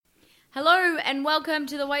Hello and welcome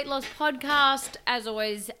to the Weight Loss Podcast. As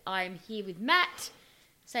always, I'm here with Matt.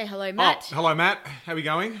 Say hello, Matt. Oh, hello, Matt. How are we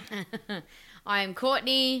going? I am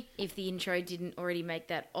Courtney, if the intro didn't already make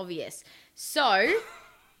that obvious. So, I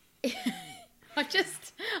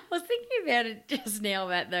was thinking about it just now,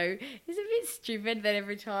 Matt, though. It's a bit stupid that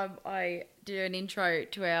every time I do an intro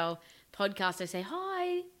to our podcast, I say,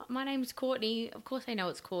 hi, my name's Courtney. Of course I know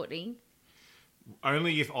it's Courtney.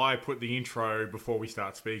 Only if I put the intro before we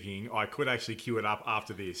start speaking, I could actually cue it up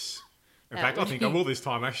after this. In fact, I think I will this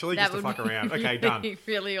time, actually, just to fuck around. Okay, done.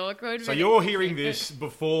 Really awkward. So you're hearing this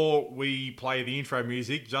before we play the intro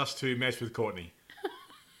music just to mess with Courtney.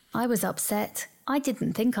 I was upset. I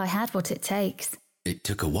didn't think I had what it takes. It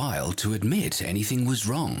took a while to admit anything was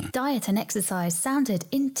wrong. Diet and exercise sounded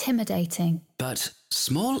intimidating. But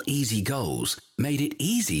small, easy goals made it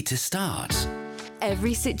easy to start.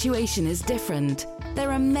 Every situation is different.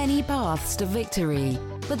 There are many paths to victory,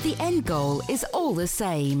 but the end goal is all the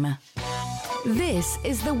same. This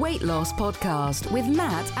is the Weight Loss Podcast with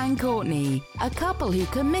Matt and Courtney, a couple who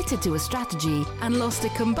committed to a strategy and lost a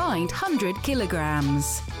combined 100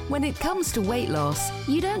 kilograms. When it comes to weight loss,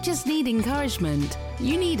 you don't just need encouragement,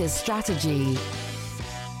 you need a strategy.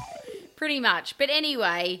 Pretty much. But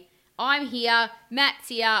anyway, I'm here, Matt's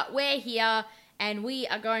here, we're here, and we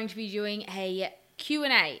are going to be doing a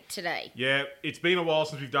Q&A today. Yeah, it's been a while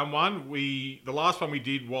since we've done one. The last one we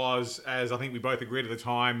did was, as I think we both agreed at the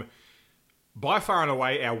time, by far and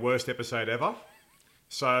away our worst episode ever.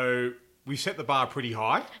 So we set the bar pretty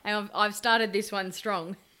high. And I've started this one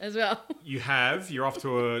strong as well. You have. You're off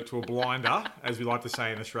to a blinder, as we like to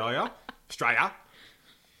say in Australia.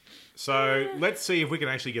 So let's see if we can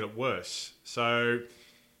actually get it worse. So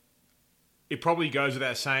it probably goes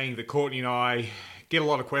without saying that Courtney and I get a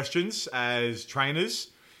lot of questions as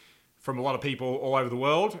trainers from a lot of people all over the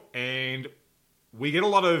world, and we get a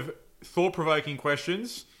lot of thought-provoking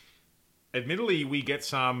questions. Admittedly, we get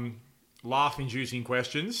some laugh-inducing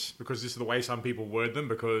questions because this is the way some people word them,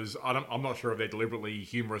 because I'm not sure if they're deliberately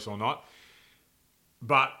humorous or not.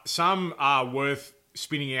 But some are worth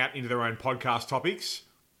spinning out into their own podcast topics.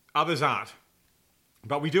 Others aren't.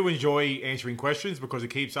 But we do enjoy answering questions because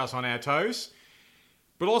it keeps us on our toes,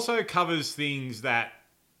 but also covers things that,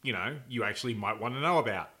 you know, you actually might want to know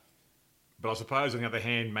about. But I suppose, on the other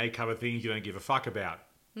hand, may cover things you don't give a fuck about.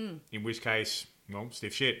 In which case, well,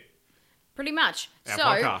 stiff shit. Pretty much. Our so,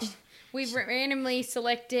 podcast. We've randomly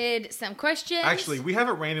selected some questions. Actually, we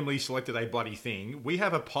haven't randomly selected a bloody thing. We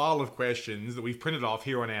have a pile of questions that we've printed off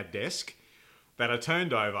here on our desk that are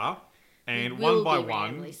turned over, and one by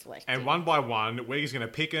one, we're just going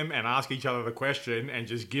to pick them and ask each other the question and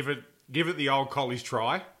just give it the old college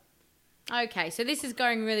try. Okay, so this is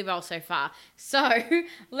going really well so far. So,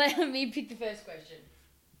 let me pick the first question.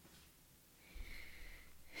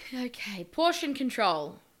 Okay, portion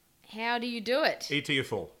control. How do you do it? Eat till you're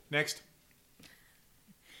full. Next.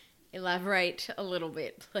 Elaborate a little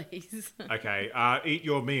bit, please. Okay, eat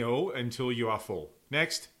your meal until you are full.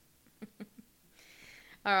 Next.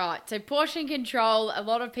 All right, so portion control, a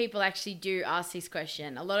lot of people actually do ask this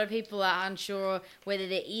question. A lot of people are unsure whether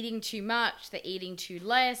they're eating too much, they're eating too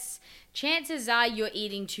less. Chances are you're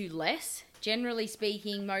eating too less. Generally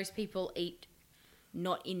speaking, most people eat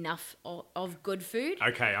not enough of good food.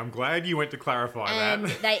 Okay, I'm glad you went to clarify and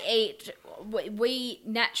that. They eat, we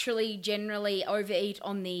naturally generally overeat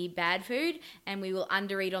on the bad food and we will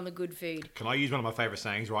undereat on the good food. Can I use one of my favourite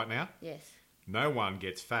sayings right now? Yes. No one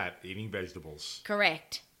gets fat eating vegetables.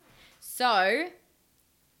 Correct. So,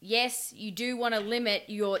 yes, you do want to limit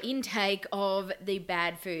your intake of the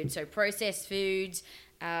bad food. So, processed foods,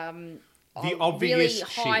 the obvious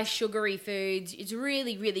really high shit. sugary foods. It's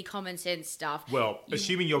really, really common sense stuff. Well,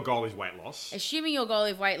 assuming your goal is weight loss. Assuming your goal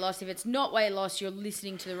is weight loss. If it's not weight loss, you're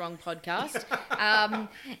listening to the wrong podcast.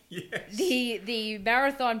 Yes. The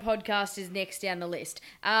marathon podcast is next down the list.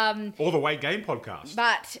 Or the weight gain podcast.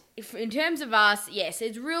 But in terms of us, yes,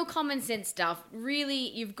 it's real common sense stuff. Really,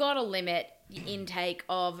 you've got to limit the intake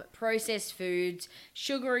of processed foods,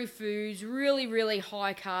 sugary foods, really, really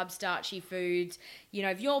high carb, starchy foods. You know,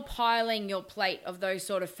 if you're piling your plate of those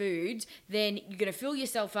sort of foods, then you're going to fill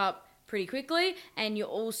yourself up pretty quickly, and you're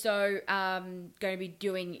also going to be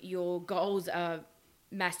doing your goals a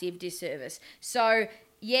massive disservice. So,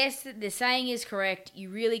 yes, the saying is correct. You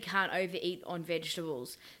really can't overeat on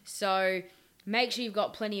vegetables. So, make sure you've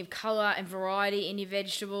got plenty of colour and variety in your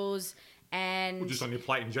vegetables. And or just on your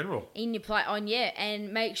plate in general. In your plate,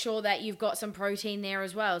 and make sure that you've got some protein there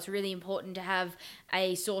as well. It's really important to have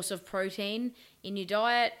a source of protein in your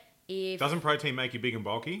diet. Doesn't protein make you big and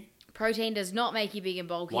bulky? Protein does not make you big and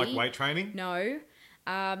bulky. Like weight training? No.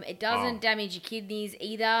 It doesn't damage your kidneys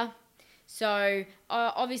either. So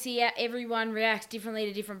obviously everyone reacts differently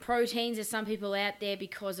to different proteins. There's some people out there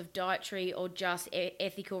because of dietary or just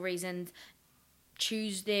ethical reasons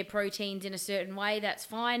choose their proteins in a certain way. That's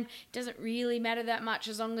fine. It doesn't really matter that much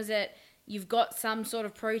as long as you've got some sort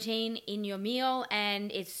of protein in your meal and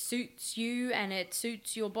it suits you and it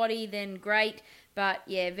suits your body, then great. But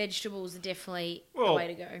yeah, vegetables are definitely the way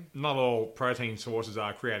to go. Not all protein sources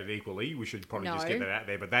are created equally. We should probably just get that out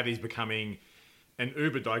there. But that is becoming an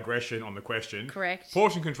uber digression on the question. Correct.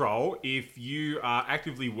 Portion control, if you are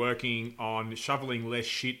actively working on shoveling less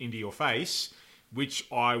shit into your face, which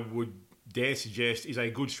I would dare suggest is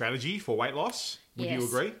a good strategy for weight loss. Would you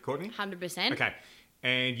agree, Courtney? 100%. Okay.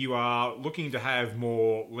 And you are looking to have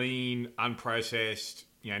more lean, unprocessed,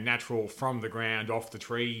 natural, from the ground, off the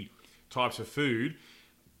tree types of food.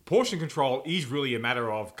 Portion control is really a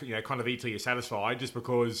matter of, kind of eat till you're satisfied, just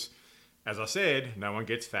because, as I said, no one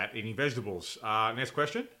gets fat eating vegetables. Next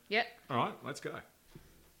question? Yep. All right, let's go.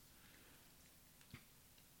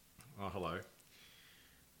 Oh, hello.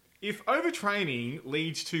 If overtraining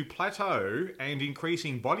leads to plateau and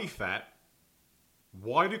increasing body fat,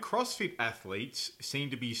 why do CrossFit athletes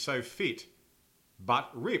seem to be so fit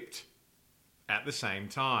but ripped at the same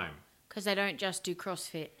time? Because they don't just do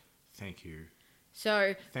CrossFit. Thank you.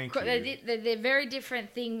 So Thank you. They're very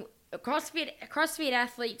different thing. CrossFit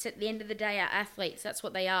athletes at the end of the day are athletes. That's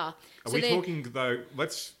what they are. Are we talking though?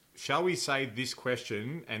 Shall we say this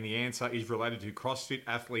question and the answer is related to CrossFit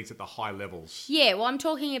athletes at the high levels? Yeah, well, I'm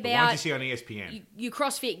talking about... The ones you see on ESPN. You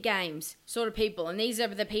CrossFit Games sort of people. And these are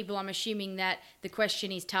the people I'm assuming that the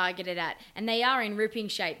question is targeted at. And they are in ripping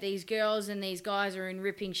shape. These girls and these guys are in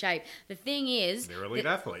ripping shape. The thing is... They're elite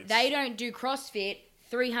athletes. They don't do CrossFit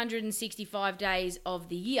 365 days of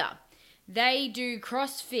the year. They do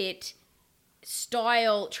CrossFit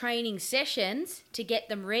style training sessions to get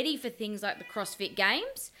them ready for things like the CrossFit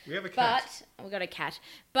Games. We have a cat. We've got a cat.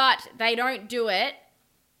 But they don't do it.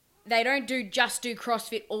 They don't do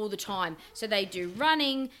CrossFit all the time. So they do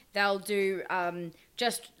running. They'll do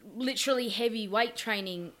just literally heavy weight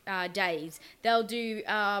training days. They'll do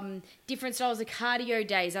different styles of cardio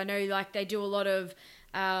days. I know like they do a lot of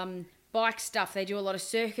bike stuff. They do a lot of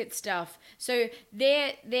circuit stuff. So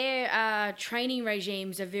their training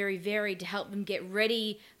regimes are very varied to help them get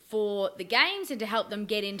ready for the games and to help them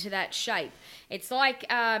get into that shape. It's like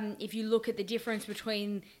if you look at the difference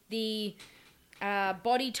between the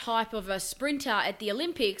body type of a sprinter at the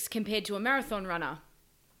Olympics compared to a marathon runner.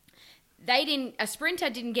 A sprinter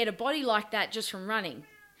didn't get a body like that just from running.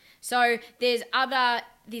 So there's other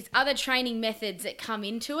training methods that come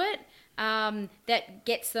into it. That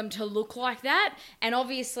gets them to look like that. And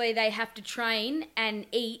obviously they have to train and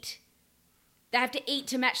eat. They have to eat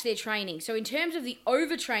to match their training. So in terms of the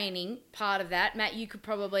overtraining part of that, Matt, you could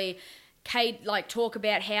probably talk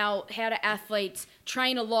about how do athletes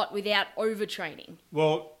train a lot without overtraining.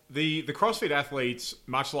 Well, the CrossFit athletes,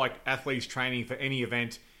 much like athletes training for any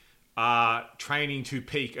event, are training to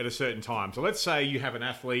peak at a certain time. So let's say you have an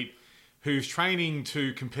athlete who's training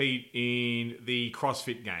to compete in the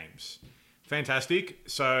CrossFit Games. Fantastic.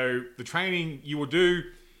 So the training, you will do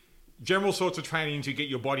general sorts of training to get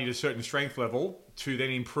your body to a certain strength level to then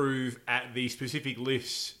improve at the specific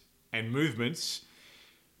lifts and movements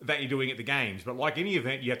that you're doing at the Games. But like any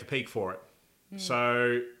event, you have to peak for it.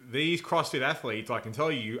 So these CrossFit athletes, I can tell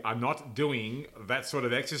you, are not doing that sort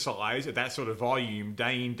of exercise at that sort of volume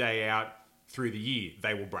day in, day out through the year.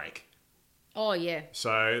 They will break. Oh, yeah.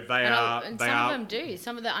 So And some of them do.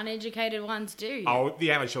 Some of the uneducated ones do. Oh,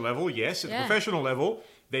 the amateur level, yes. At the Yeah. professional level,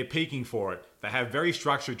 they're peaking for it. They have very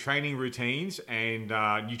structured training routines and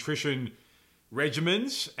nutrition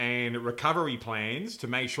regimens and recovery plans to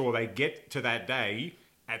make sure they get to that day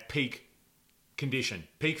at peak condition,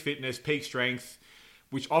 peak fitness, peak strength,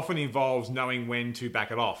 which often involves knowing when to back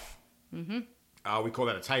it off. Mm-hmm. We call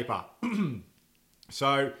that a taper.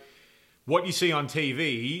 So what you see on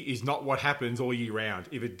TV is not what happens all year round.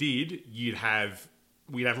 If it did, we'd have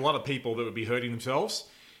a lot of people that would be hurting themselves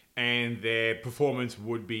and their performance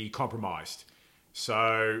would be compromised.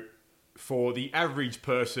 So for the average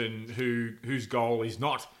person whose goal is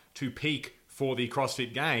not to peak for the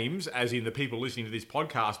CrossFit Games, as in the people listening to this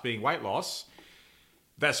podcast being weight loss,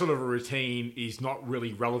 that sort of a routine is not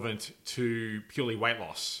really relevant to purely weight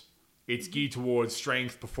loss. It's geared towards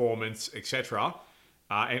strength, performance, etc.,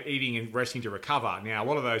 and eating and resting to recover. Now, a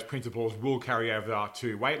lot of those principles will carry over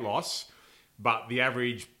to weight loss, but the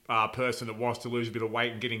average person that wants to lose a bit of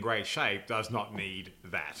weight and get in great shape does not need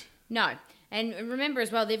that. No. And remember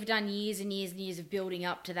as well, they've done years and years and years of building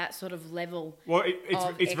up to that sort of level. Well,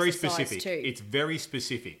 it's very exercise specific. too. It's very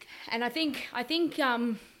specific. And I think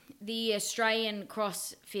the Australian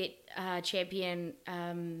CrossFit champion,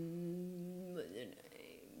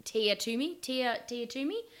 Tia Toomey.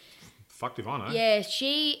 Fucked if I know. Yeah,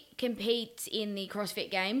 she competes in the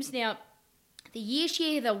CrossFit Games. Now, the year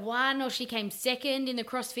she either won or she came second in the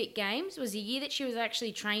CrossFit Games was the year that she was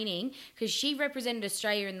actually training, because she represented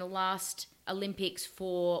Australia in the last Olympics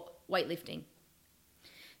for weightlifting.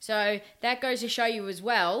 So that goes to show you as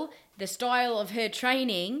well, the style of her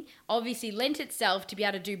training obviously lent itself to be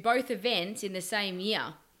able to do both events in the same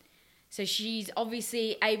year. So she's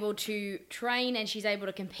obviously able to train and she's able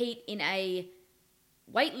to compete in a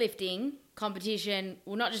weightlifting competition,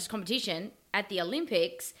 well, not just competition, at the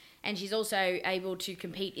Olympics, and she's also able to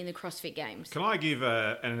compete in the CrossFit Games. Can I give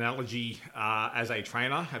an analogy as a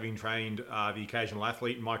trainer, having trained the occasional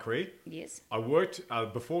athlete in my career? Yes. I worked,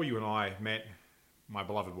 before you and I met my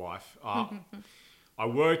beloved wife, I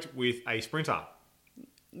worked with a sprinter.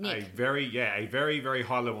 Nick. A very, very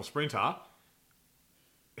high level sprinter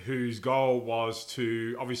whose goal was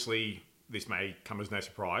to, obviously, this may come as no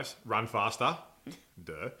surprise, run faster,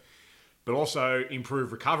 but also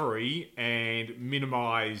improve recovery and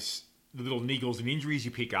minimise the little niggles and injuries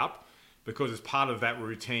you pick up, because as part of that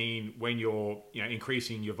routine, when you're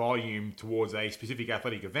increasing your volume towards a specific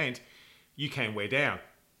athletic event, you can wear down.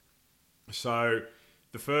 So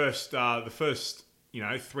the first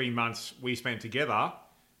 3 months we spent together,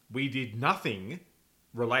 we did nothing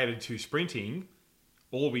related to sprinting.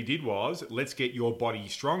 All we did was, let's get your body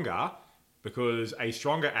stronger, because a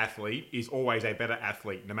stronger athlete is always a better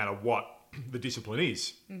athlete, no matter what the discipline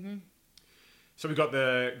is. Mm-hmm. So we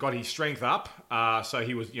got his strength up. So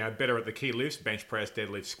he was better at the key lifts, bench press,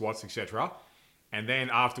 deadlift, squats, etc. And then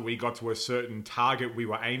after we got to a certain target we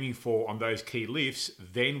were aiming for on those key lifts,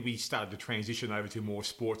 then we started to transition over to more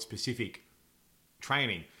sport-specific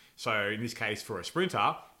training. So in this case, for a sprinter,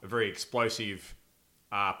 a very explosive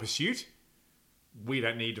pursuit, we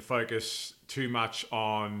don't need to focus too much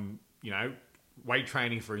on weight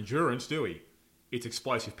training for endurance, do we? It's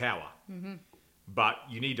explosive power. Mm-hmm. But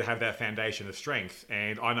you need to have that foundation of strength.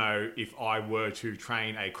 And I know if I were to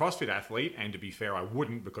train a CrossFit athlete, and to be fair, I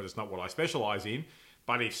wouldn't because it's not what I specialise in,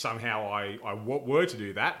 but if somehow I were to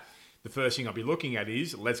do that, the first thing I'd be looking at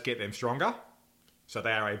is, let's get them stronger. So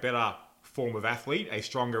they are a better form of athlete, a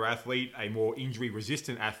stronger athlete, a more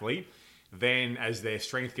injury-resistant athlete. Then as their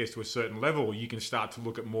strength gets to a certain level, you can start to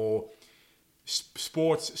look at more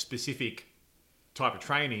sports-specific type of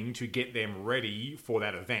training to get them ready for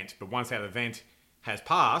that event. But once that event has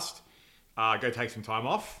passed, go take some time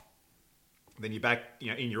off. Then you're back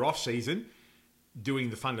in your off-season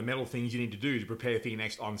doing the fundamental things you need to do to prepare for your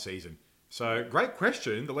next on-season. So great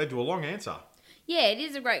question that led to a long answer. Yeah, it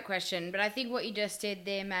is a great question, but I think what you just said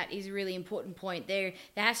there, Matt, is a really important point. There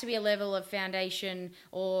has to be a level of foundation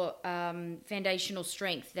or foundational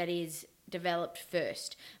strength that is developed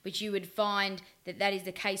first, which you would find that is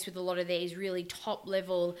the case with a lot of these really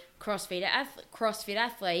top-level CrossFit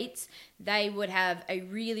athletes. They would have a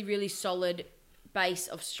really, really solid base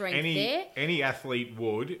of strength there. Any athlete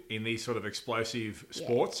would in these sort of explosive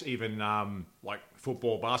sports, even like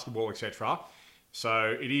football, basketball, etc.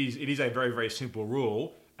 So it is a very, very simple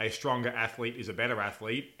rule. A stronger athlete is a better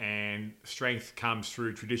athlete, and strength comes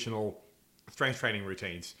through traditional strength training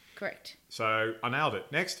routines. Correct. So I nailed it.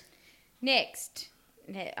 Next,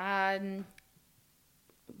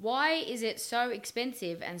 why is it so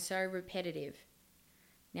expensive and so repetitive?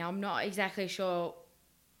 Now, I'm not exactly sure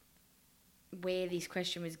where this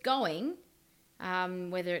question was going,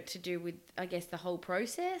 whether it's to do with, I guess, the whole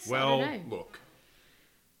process. Well, I don't know. Look,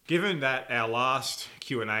 given that our last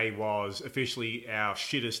Q&A was officially our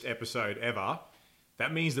shittest episode ever,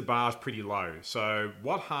 that means the bar's pretty low. So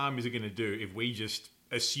what harm is it going to do if we just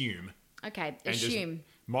assume? Okay, assume.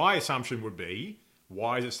 My assumption would be,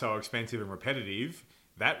 why is it so expensive and repetitive?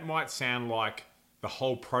 That might sound like the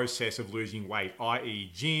whole process of losing weight,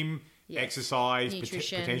 i.e. gym, exercise,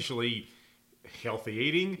 potentially healthy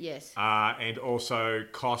eating, and also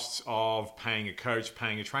costs of paying a coach,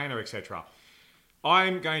 paying a trainer, etc.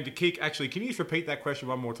 I'm going to actually, can you just repeat that question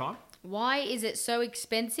one more time? Why is it so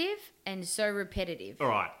expensive and so repetitive? All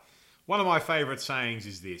right. One of my favourite sayings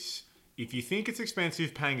is this: if you think it's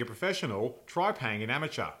expensive paying a professional, try paying an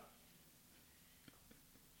amateur.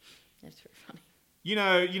 That's very funny. You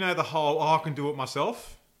know the whole, I can do it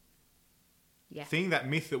myself thing, that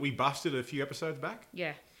myth that we busted a few episodes back?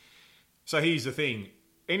 Yeah. So here's the thing.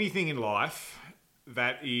 Anything in life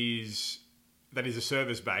that is a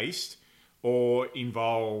service-based or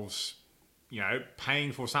involves,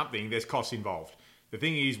 paying for something, there's costs involved. The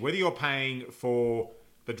thing is, whether you're paying for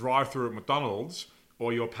the drive-through at McDonald's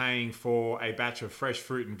or you're paying for a batch of fresh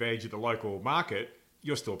fruit and veg at the local market,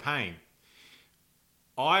 you're still paying.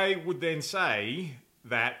 I would then say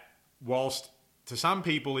that whilst to some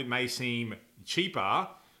people it may seem cheaper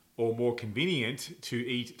or more convenient to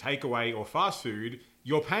eat takeaway or fast food,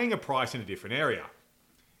 you're paying a price in a different area.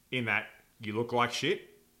 In that you look like shit,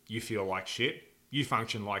 you feel like shit, you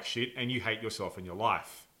function like shit, and you hate yourself and your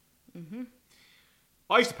life. Mm-hmm.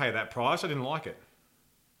 I used to pay that price. I didn't like it.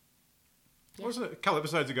 Yeah. Wasn't it a couple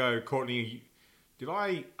episodes ago, Courtney, did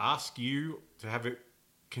I ask you to have it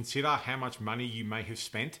consider how much money you may have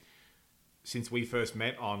spent since we first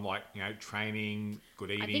met on, like, you know, training,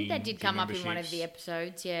 good eating? I think that did gym come up in one of memberships? the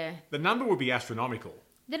episodes, yeah. The number would be astronomical.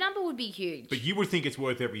 The number would be huge. But you would think it's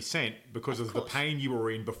worth every cent because of the course. pain you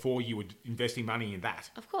were in before you were investing money in that.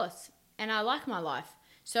 Of course. And I like my life.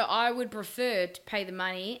 So I would prefer to pay the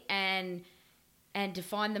money and to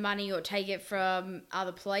find the money or take it from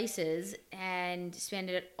other places and spend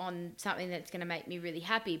it on something that's going to make me really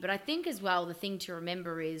happy. But I think as well, the thing to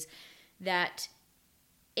remember is that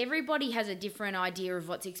everybody has a different idea of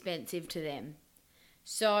what's expensive to them.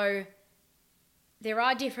 So there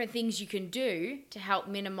are different things you can do to help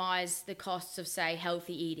minimize the costs of, say,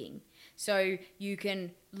 healthy eating. So you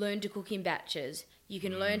can learn to cook in batches. You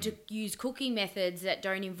can learn to use cooking methods that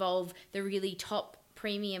don't involve the really top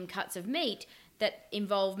premium cuts of meat, that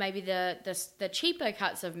involve maybe the cheaper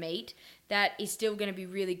cuts of meat that is still going to be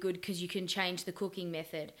really good because you can change the cooking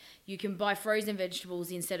method. You can buy frozen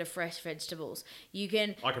vegetables instead of fresh vegetables. I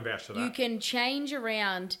can vouch for that. You can change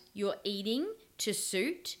around your eating to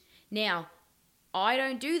suit. Now, I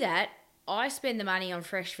don't do that. I spend the money on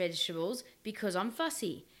fresh vegetables because I'm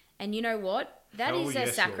fussy. And you know what? That is a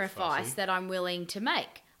sacrifice that I'm willing to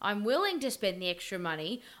make. I'm willing to spend the extra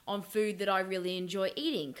money on food that I really enjoy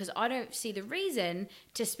eating because I don't see the reason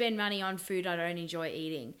to spend money on food I don't enjoy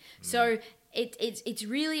eating. So it's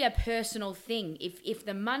really a personal thing. If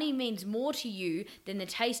the money means more to you than the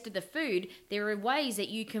taste of the food, there are ways that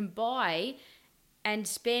you can buy and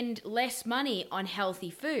spend less money on healthy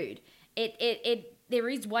food. There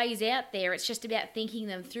is ways out there. It's just about thinking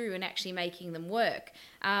them through and actually making them work.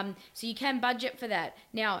 So you can budget for that.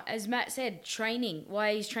 Now, as Matt said, training.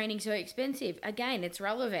 Why is training so expensive? Again, it's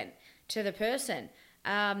relevant to the person.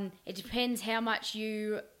 It depends how much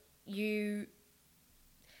you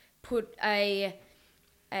put a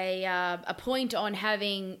point on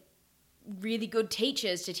having really good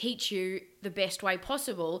teachers to teach you the best way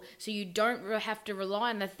possible, so you don't have to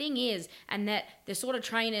rely on. The thing is, and that the sort of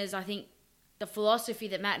trainers, I think, the philosophy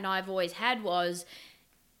that Matt and I have always had was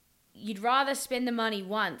you'd rather spend the money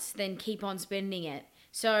once than keep on spending it.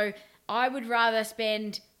 So I would rather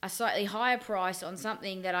spend a slightly higher price on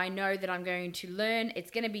something that I know that I'm going to learn,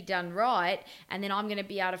 it's going to be done right, and then I'm going to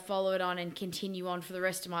be able to follow it on and continue on for the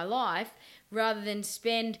rest of my life, rather than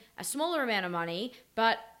spend a smaller amount of money,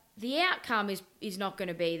 but the outcome is not going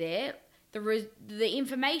to be there. The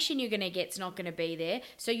information you're going to get is not going to be there.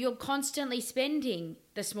 So you're constantly spending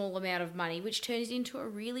the small amount of money, which turns into a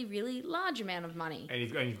really, really large amount of money. And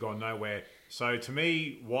you've gone nowhere. So to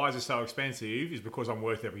me, why is it so expensive is because I'm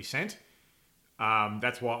worth every cent.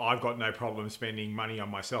 That's why I've got no problem spending money on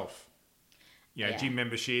myself. Gym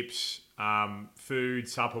memberships, food,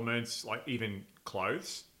 supplements, like even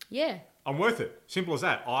clothes. Yeah. I'm worth it. Simple as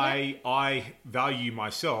that. I value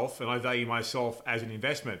myself, and I value myself as an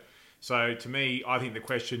investment. So to me, I think the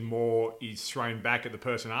question more is thrown back at the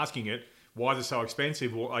person asking it. Why is it so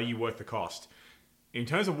expensive? Or are you worth the cost? In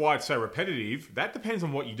terms of why it's so repetitive, that depends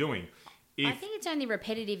on what you're doing. I think it's only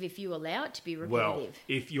repetitive if you allow it to be repetitive.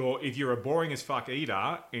 Well, if you're a boring as fuck eater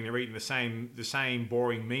and you're eating the same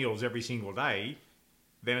boring meals every single day,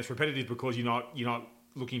 then it's repetitive because you're not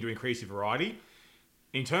looking to increase your variety.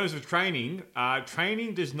 In terms of training,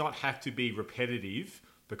 training does not have to be repetitive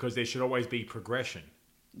because there should always be progression.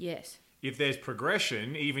 Yes. If there's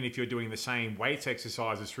progression, even if you're doing the same weights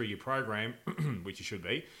exercises through your program, which you should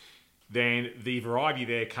be, then the variety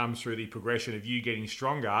there comes through the progression of you getting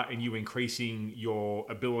stronger and you increasing your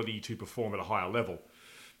ability to perform at a higher level.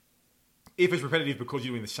 If it's repetitive because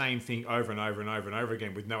you're doing the same thing over and over and over and over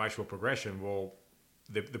again with no actual progression, well,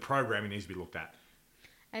 the programming needs to be looked at.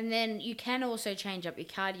 And then you can also change up your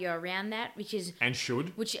cardio around that, which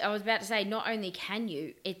I was about to say, not only can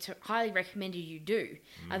you, it's highly recommended you do.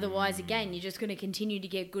 Otherwise, again, you're just going to continue to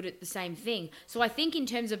get good at the same thing. So I think in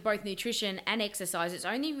terms of both nutrition and exercise, it's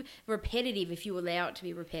only repetitive if you allow it to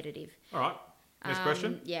be repetitive. All right. Next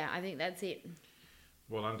question. Yeah, I think that's it.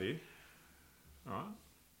 Well done, dear. All right.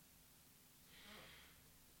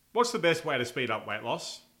 What's the best way to speed up weight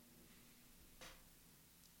loss?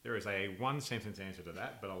 There is a one-sentence answer to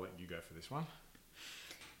that, but I'll let you go for this one.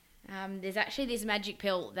 There's actually this magic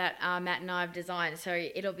pill that Matt and I have designed, so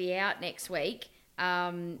it'll be out next week.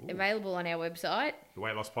 Available on our website.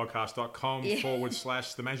 theweightlosspodcast.com/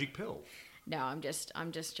 the magic pill. No, I'm just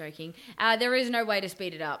joking. There is no way to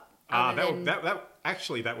speed it up.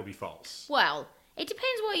 That would be false. Well, it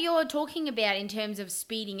depends what you're talking about in terms of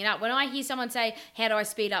speeding it up. When I hear someone say, how do I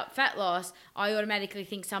speed up fat loss, I automatically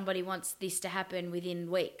think somebody wants this to happen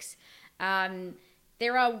within weeks.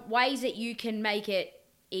 There are ways that you can make it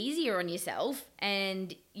easier on yourself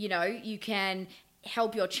and, you can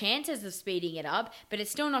help your chances of speeding it up, but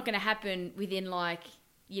it's still not going to happen within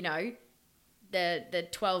the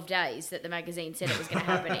 12 days that the magazine said it was going to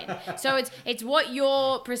happen in. So it's what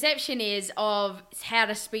your perception is of how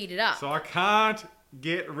to speed it up. So I can't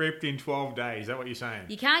get ripped in 12 days. Is that what you're saying?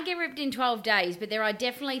 You can't get ripped in 12 days, but there are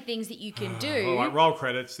definitely things that you can do. All right, roll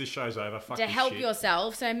credits. This show's over. Fuck to this help shit.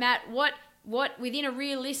 yourself. So Matt, what within a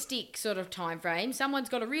realistic sort of time frame, someone's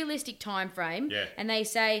got a realistic time frame, and they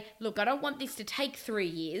say, look, I don't want this to take 3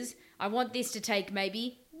 years. I want this to take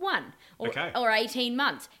maybe 1 or 18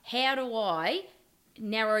 months. How do I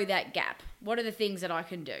narrow that gap? What are the things that I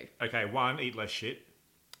can do? Okay, 1, eat less shit.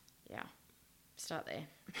 Yeah, start there.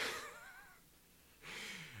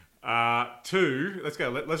 2, let's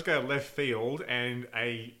go left field and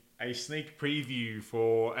a sneak preview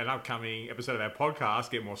for an upcoming episode of our podcast,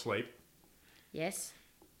 Get More Sleep. Yes.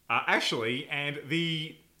 Actually, and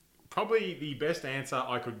probably the best answer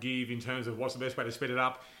I could give in terms of what's the best way to speed it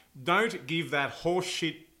up, don't give that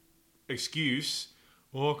horseshit excuse,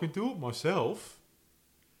 I can do it myself.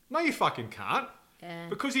 No, you fucking can't. Yeah.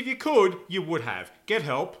 Because if you could, you would have. Get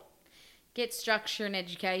help. Get structure and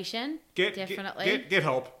education. Definitely. Get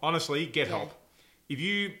help. Honestly, get help.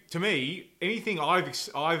 To me, anything I've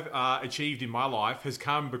achieved in my life has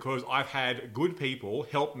come because I've had good people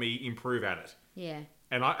help me improve at it. Yeah.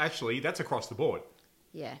 And that's across the board.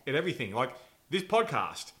 Yeah. At everything. Like, this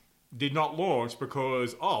podcast did not launch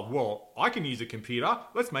because, I can use a computer.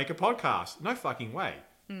 Let's make a podcast. No fucking way.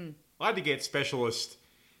 I had to get specialist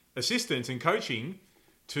assistance and coaching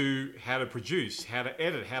to how to produce, how to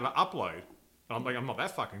edit, how to upload. I'm not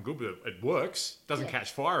that fucking good, but it works. Doesn't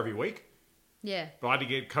catch fire every week. Yeah. But I had to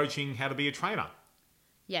get coaching how to be a trainer.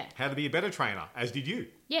 Yeah. How to be a better trainer, as did you.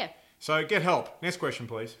 Yeah. So get help. Next question,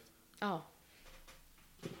 please. Oh.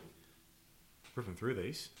 Ripping through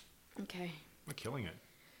these. Okay. We're killing it.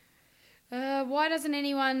 Why doesn't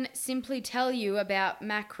anyone simply tell you about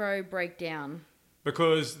macro breakdown?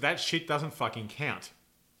 Because that shit doesn't fucking count.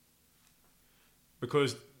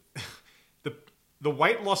 Because the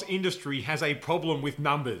weight loss industry has a problem with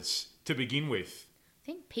numbers to begin with. I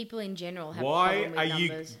think people in general have Why a problem with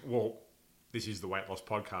are numbers. Well, this is the Weight Loss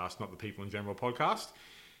Podcast, not the People in General podcast.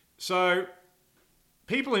 So,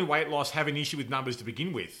 people in weight loss have an issue with numbers to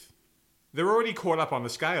begin with. They're already caught up on the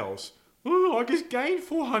scales. Oh, I just gained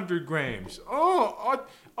 400 grams. Oh,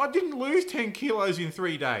 I didn't lose 10 kilos in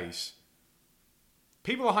 3 days.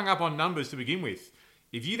 People are hung up on numbers to begin with.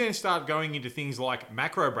 If you then start going into things like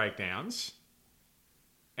macro breakdowns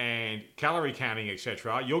and calorie counting,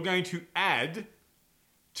 etc., you're going to add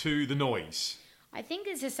to the noise. I think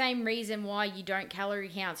it's the same reason why you don't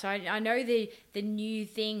calorie count. So I know the new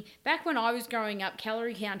thing. Back when I was growing up,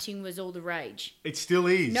 calorie counting was all the rage. It still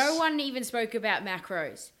is. No one even spoke about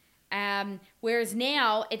macros. Whereas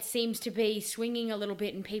now it seems to be swinging a little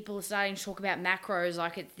bit and people are starting to talk about macros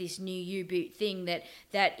like it's this new U-boot thing that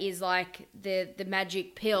is like the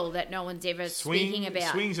magic pill that no one's ever speaking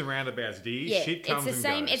about. Swings and roundabouts, dear. Yeah, Shit comes it's the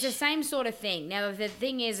same. and goes. It's the same sort of thing. Now the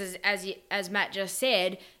thing is as Matt just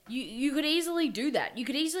said, you could easily do that. You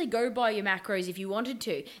could easily go by your macros if you wanted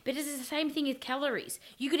to. But it's the same thing with calories.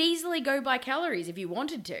 You could easily go by calories if you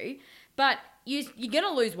wanted to, but you're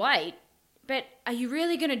gonna lose weight. But are you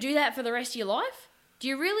really going to do that for the rest of your life? Do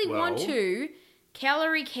you really want to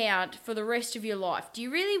calorie count for the rest of your life? Do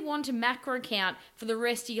you really want to macro count for the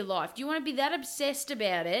rest of your life? Do you want to be that obsessed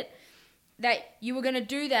about it that you were going to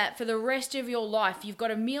do that for the rest of your life? You've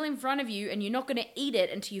got a meal in front of you and you're not going to eat it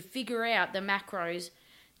until you figure out the macros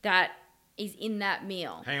that is in that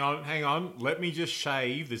meal. Hang on. Let me just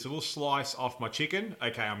shave this little slice off my chicken.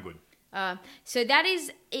 Okay, I'm good. So that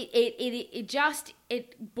is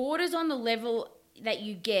it borders on the level that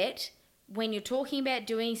you get when you're talking about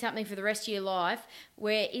doing something for the rest of your life,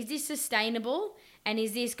 where is this sustainable and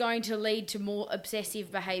is this going to lead to more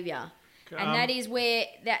obsessive behavior? And that is where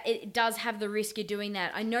that it does have the risk of doing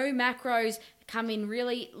that. I know macros come in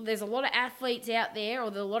really, there's a lot of athletes out there, or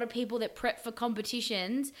there's a lot of people that prep for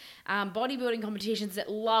competitions, bodybuilding competitions, that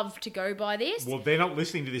love to go by this. Well, they're not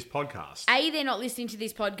listening to this podcast. A, they're not listening to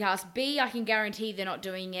this podcast. B, I can guarantee they're not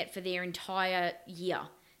doing it for their entire year.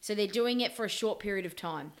 So they're doing it for a short period of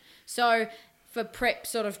time. So for prep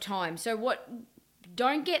sort of time. So what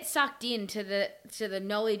don't get sucked into the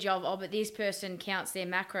knowledge of, oh, but this person counts their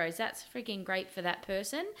macros. That's freaking great for that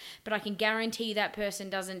person, but I can guarantee that person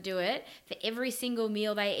doesn't do it for every single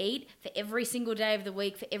meal they eat, for every single day of the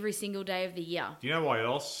week, for every single day of the year. Do you know why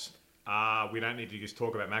else we don't need to just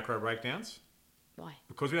talk about macro breakdowns? Why?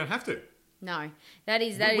 Because we don't have to. No, that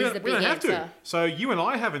is the we big don't have answer. to. So you and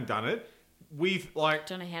I haven't done it. We've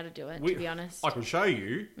Don't know how to do it, to be honest. I could show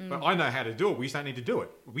you, but I know how to do it. We just don't need to do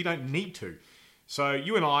it. We don't need to. So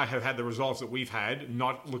you and I have had the results that we've had,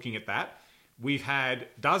 not looking at that. We've had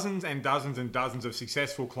dozens and dozens and dozens of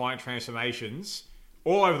successful client transformations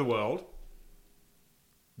all over the world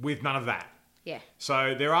with none of that. Yeah.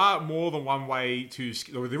 So there is more than one way to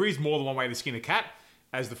skin a cat,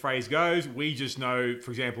 as the phrase goes. We just know,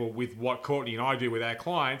 for example, with what Courtney and I do with our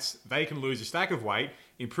clients, they can lose a stack of weight,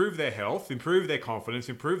 improve their health, improve their confidence,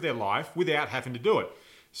 improve their life without having to do it.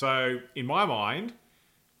 So in my mind,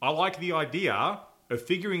 I like the idea of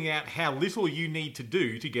figuring out how little you need to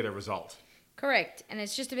do to get a result. Correct. And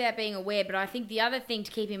it's just about being aware. But I think the other thing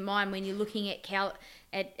to keep in mind when you're looking at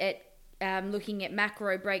looking at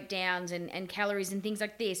macro breakdowns and calories and things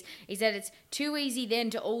like this is that it's too easy then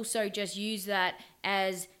to also just use that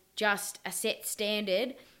as just a set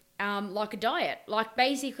standard, like a diet, like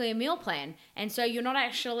basically a meal plan. And so you're not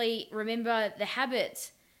actually, remember the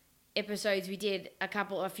habits episodes we did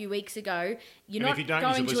a few weeks ago, you're not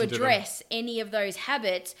going to address any of those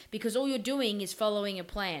habits because all you're doing is following a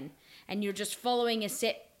plan and you're just following a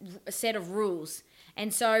set of rules.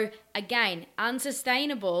 And so, again,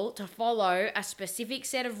 unsustainable to follow a specific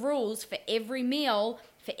set of rules for every meal,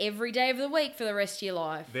 for every day of the week, for the rest of your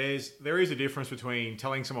life. There is a difference between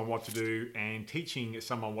telling someone what to do and teaching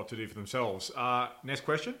someone what to do for themselves. Next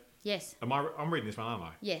question? Yes. I'm reading this one, aren't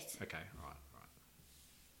I? Yes. Okay, all right.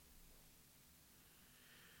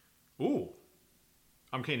 Ooh,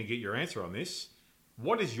 I'm keen to get your answer on this.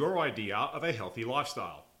 What is your idea of a healthy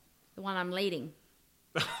lifestyle? The one I'm leading.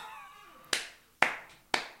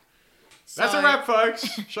 That's a wrap, folks.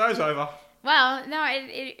 Show's over. Well, no,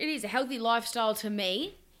 it is. A healthy lifestyle to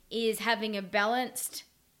me is having a balanced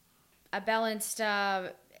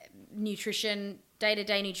nutrition,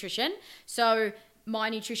 day-to-day nutrition. So my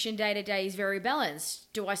nutrition day-to-day is very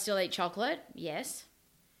balanced. Do I still eat chocolate? Yes.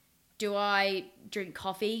 Do I drink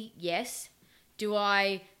coffee? Yes. Do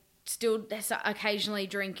I still occasionally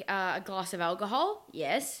drink a glass of alcohol?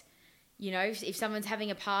 Yes. You know, if someone's having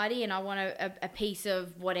a party and I want a piece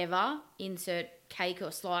of whatever, insert cake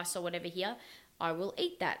or slice or whatever here, I will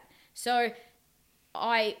eat that.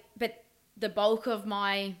 But the bulk of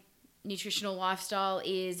my nutritional lifestyle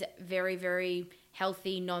is very, very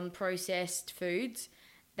healthy, non-processed foods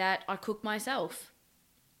that I cook myself.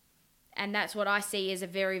 And that's what I see as a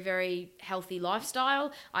very, very healthy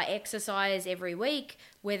lifestyle. I exercise every week,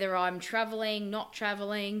 whether I'm traveling, not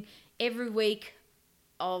traveling, every week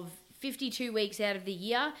of 52 weeks out of the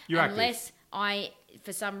year, unless I,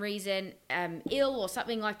 for some reason, am ill or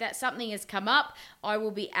something like that, something has come up, I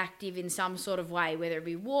will be active in some sort of way, whether it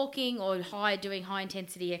be walking or doing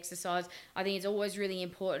high-intensity exercise. I think it's always really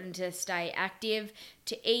important to stay active,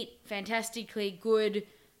 to eat fantastically good,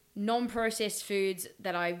 non-processed foods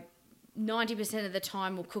that I 90% of the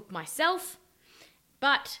time will cook myself,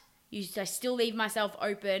 but I still leave myself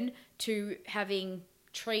open to having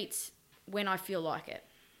treats when I feel like it.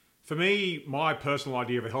 For me, my personal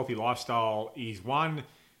idea of a healthy lifestyle is one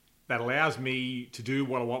that allows me to do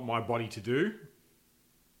what I want my body to do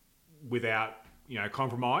without,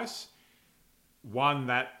 compromise. One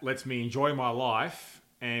that lets me enjoy my life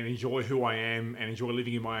and enjoy who I am and enjoy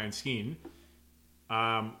living in my own skin,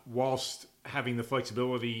 whilst having the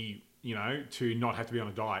flexibility, to not have to be on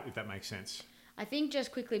a diet, if that makes sense. I think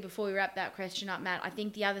just quickly before we wrap that question up, Matt, I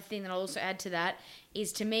think the other thing that I'll also add to that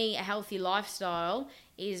is, to me, a healthy lifestyle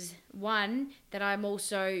is one that I'm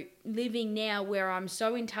also living now where I'm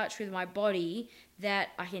so in touch with my body that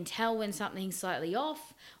I can tell when something's slightly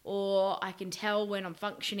off, or I can tell when I'm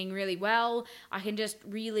functioning really well. I can just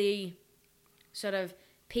really sort of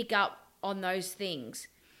pick up on those things.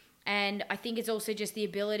 And I think it's also just the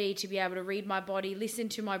ability to be able to read my body, listen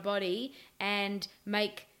to my body, and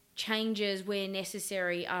make changes where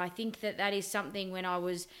necessary. I think that is something when I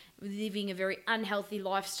was living a very unhealthy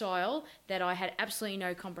lifestyle that I had absolutely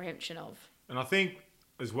no comprehension of. And I think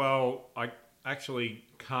as well, I actually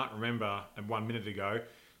can't remember 1 minute ago,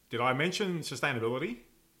 did I mention sustainability?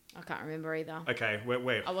 I can't remember either. Okay,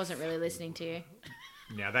 where? I wasn't really listening to you.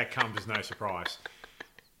 Now that comes as no surprise.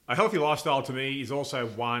 A healthy lifestyle to me is also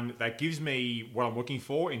one that gives me what I'm looking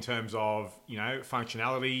for in terms of,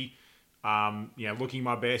 functionality, looking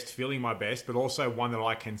my best, feeling my best, but also one that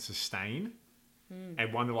I can sustain.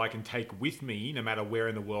 and one that I can take with me no matter where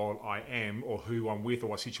in the world I am or who I'm with or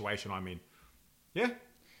what situation I'm in. Yeah?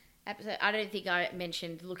 Absolutely. I don't think I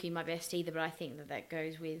mentioned looking my best either, but I think that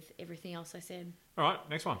goes with everything else I said. All right,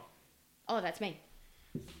 next one. Oh, that's me.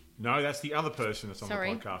 No, that's the other person that's on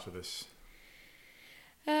Sorry. the podcast with us.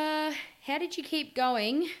 How did you keep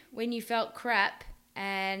going when you felt crap,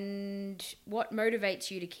 and what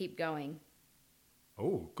motivates you to keep going?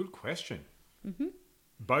 Oh, good question. Mm-hmm.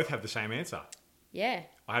 Both have the same answer. Yeah.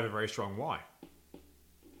 I have a very strong why.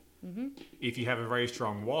 Mm-hmm. If you have a very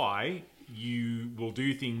strong why, you will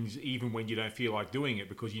do things even when you don't feel like doing it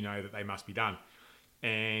because you know that they must be done.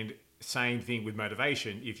 And same thing with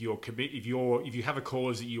motivation. If you have a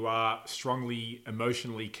cause that you are strongly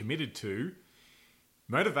emotionally committed to,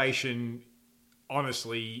 motivation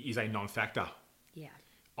honestly is a non-factor. Yeah.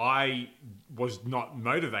 I was not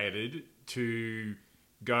motivated to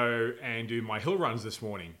go and do my hill runs this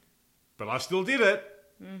morning, but I still did it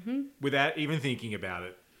without even thinking about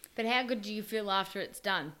it. But how good do you feel after it's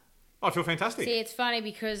done? I feel fantastic. See, it's funny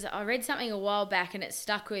because I read something a while back and it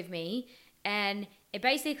stuck with me, and it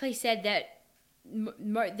basically said that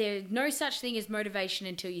there's no such thing as motivation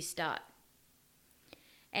until you start.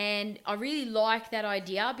 And I really like that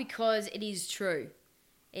idea because it is true.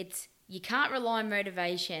 You can't rely on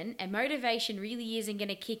motivation, and motivation really isn't going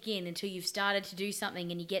to kick in until you've started to do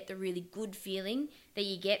something and you get the really good feeling that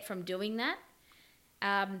you get from doing that.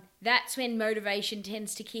 That's when motivation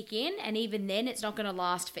tends to kick in, and even then it's not going to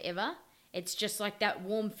last forever. It's just like that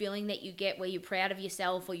warm feeling that you get where you're proud of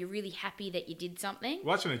yourself or you're really happy that you did something.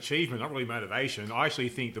 Well, that's an achievement, not really motivation. I actually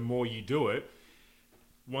think the more you do it,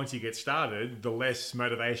 once you get started, the less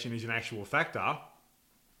motivation is an actual factor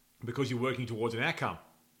because you're working towards an outcome.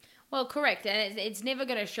 Well, correct, and it's never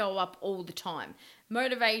going to show up all the time.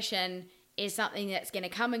 Motivation is something that's going to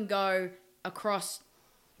come and go across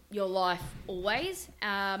your life always,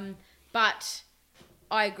 but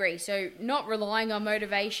I agree. So not relying on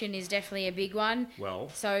motivation is definitely a big one. Well,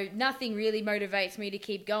 so nothing really motivates me to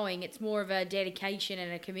keep going. It's more of a dedication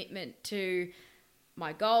and a commitment to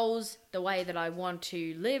my goals, the way that I want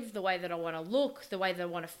to live, the way that I want to look, the way that I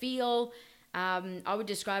want to feel. I would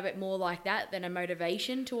describe it more like that than a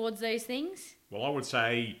motivation towards those things. Well, I would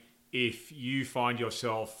say if you find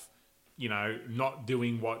yourself, not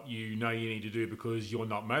doing what you know you need to do because you're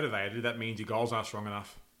not motivated, that means your goals aren't strong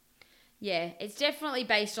enough. Yeah, it's definitely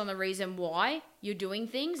based on the reason why you're doing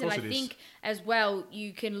things. And I think as well,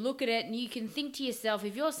 you can look at it and you can think to yourself,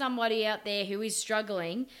 if you're somebody out there who is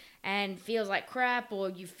struggling and feels like crap, or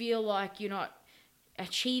you feel like you're not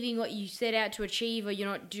achieving what you set out to achieve, or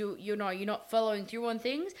you're not following through on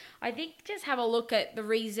things, I think just have a look at the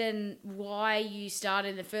reason why you started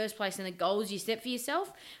in the first place and the goals you set for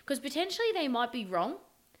yourself, because potentially they might be wrong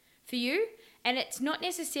for you, and it's not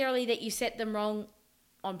necessarily that you set them wrong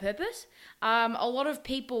on purpose. A lot of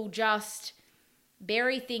people just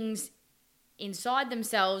bury things inside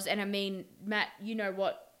themselves, and I mean, Matt, you know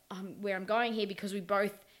what where I'm going here, because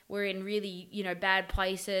we're in really bad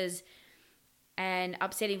places and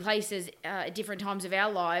upsetting places at different times of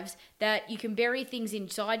our lives, that you can bury things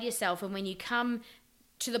inside yourself, and when you come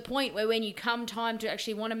to the point where when you come time to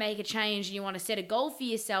actually want to make a change and you want to set a goal for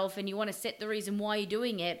yourself and you want to set the reason why you're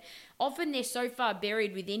doing it, often they're so far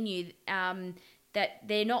buried within you that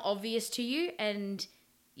they're not obvious to you, and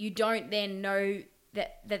you don't then know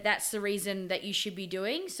that's the reason that you should be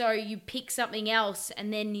doing. So you pick something else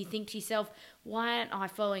and then you think to yourself, why aren't I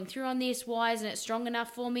following through on this? Why isn't it strong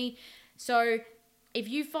enough for me? So if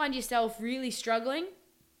you find yourself really struggling,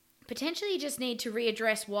 potentially you just need to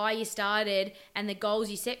readdress why you started and the goals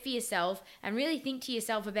you set for yourself, and really think to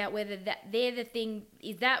yourself about whether they're the thing.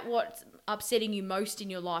 Is that what's upsetting you most in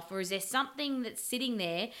your life, or is there something that's sitting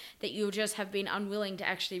there that you'll just have been unwilling to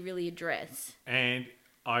actually really address? And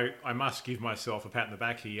I must give myself a pat in the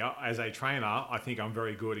back here. As a trainer, I think I'm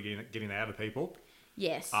very good at getting that out of people.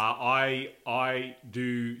 Yes. I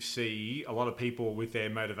do see a lot of people with their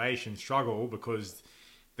motivation struggle because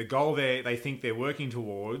the goal they think they're working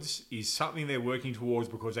towards is something they're working towards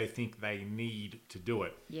because they think they need to do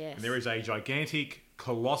it. Yes. And there is a gigantic,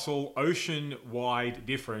 colossal, ocean-wide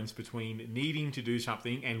difference between needing to do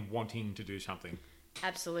something and wanting to do something.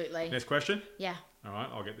 Absolutely. Next question? Yeah. All right,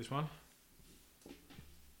 I'll get this one.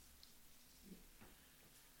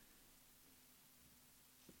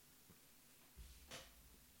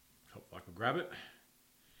 Hope I can grab it.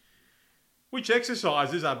 Which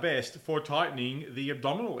exercises are best for tightening the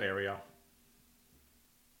abdominal area?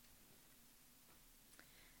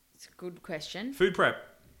 It's a good question. Food prep.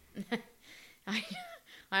 I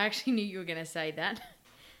actually knew you were going to say that.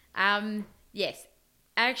 Yes.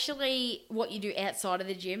 Actually, what you do outside of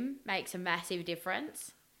the gym makes a massive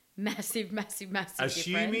difference. Massive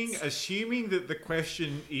difference. Assuming that the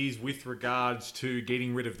question is with regards to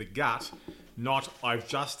getting rid of the gut, not I've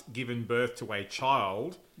just given birth to a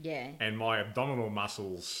child and my abdominal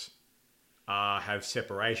muscles have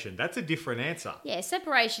separation. That's a different answer. Yeah,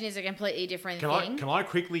 separation is a completely different thing. Can I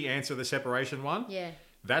quickly answer the separation one? Yeah.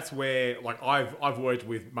 That's where, like, I've worked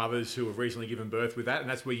with mothers who have recently given birth with that, and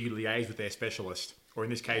that's where you liaise with their specialist, or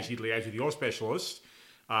in this case, you liaise with your specialist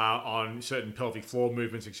on certain pelvic floor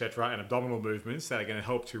movements, etc., and abdominal movements that are going to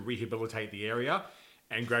help to rehabilitate the area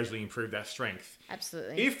and gradually improve that strength.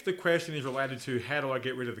 Absolutely. If the question is related to how do I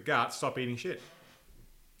get rid of the gut, stop eating shit.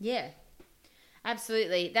 Yeah,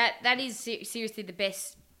 absolutely. That is seriously the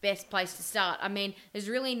best place to start. I mean, there's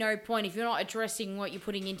really no point if you're not addressing what you're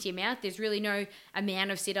putting into your mouth. There's really no amount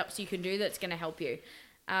of sit-ups you can do that's going to help you.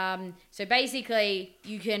 So basically,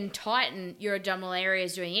 you can tighten your abdominal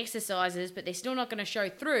areas doing exercises, but they're still not going to show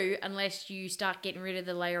through unless you start getting rid of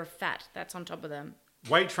the layer of fat that's on top of them.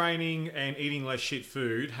 Weight training and eating less shit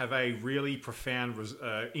food have a really profound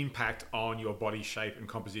impact on your body shape and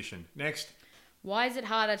composition. Next. Why is it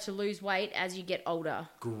harder to lose weight as you get older?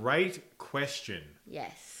 Great question.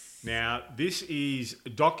 Yes. Now, this is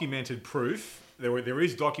documented proof. There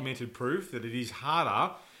is documented proof that it is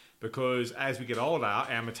harder because as we get older,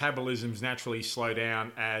 our metabolisms naturally slow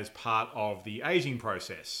down as part of the aging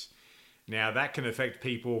process. Now, that can affect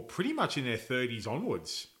people pretty much in their 30s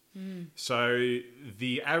onwards. So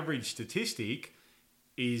the average statistic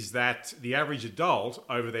is that the average adult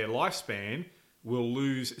over their lifespan will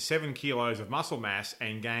lose 7 kilos of muscle mass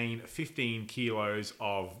and gain 15 kilos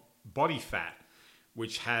of body fat,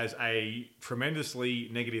 which has a tremendously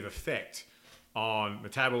negative effect on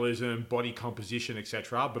metabolism, body composition,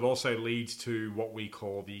 etc., but also leads to what we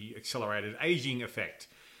call the accelerated aging effect.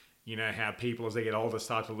 You know how people, as they get older,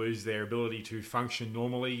 start to lose their ability to function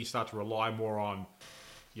normally. You start to rely more on,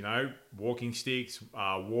 you know, walking sticks,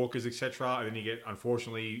 walkers, etc., and then you get,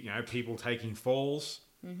 unfortunately, you know, people taking falls,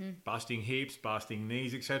 busting hips, busting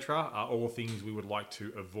knees, etc., are all things we would like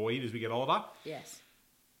to avoid as we get older. Yes.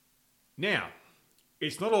 Now,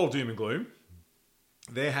 it's not all doom and gloom.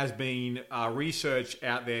 There has been research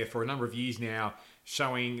out there for a number of years now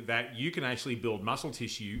showing that you can actually build muscle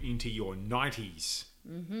tissue into your 90s,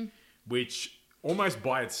 which almost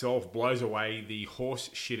by itself blows away the horse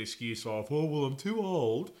shit excuse of, oh, well, I'm too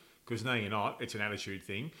old. Because no, you're not. It's an attitude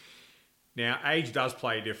thing. Now, age does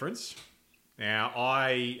play a difference. Now,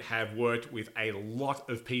 I have worked with a lot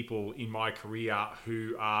of people in my career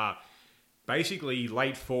who are basically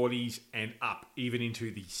late 40s and up, even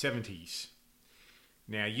into the 70s.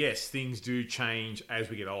 Now, yes, things do change as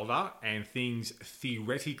we get older, and things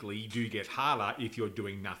theoretically do get harder if you're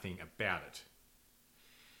doing nothing about it.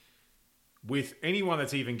 With anyone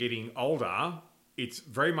that's even getting older, it's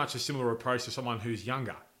very much a similar approach to someone who's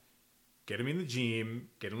younger. Get them in the gym,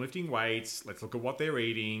 get them lifting weights, let's look at what they're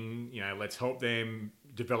eating, you know, let's help them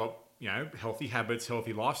develop, you know, healthy habits,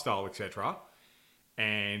 healthy lifestyle, etc.,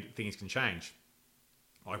 and things can change.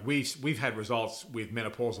 Like we've had results with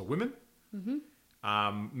menopausal women,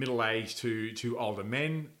 middle-aged to older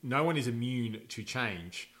men. No one is immune to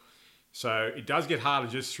change. So it does get harder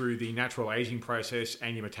just through the natural aging process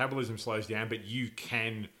and your metabolism slows down, but you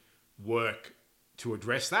can work to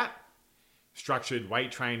address that. Structured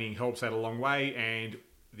weight training helps that a long way, and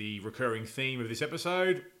the recurring theme of this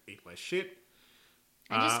episode, eat less shit.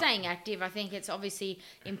 And just staying active. I think it's obviously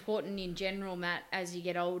important in general, Matt, as you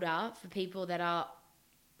get older, for people that are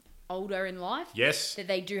older in life. Yes. That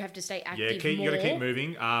they do have to stay active more. You got to keep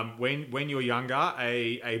moving. When you're younger,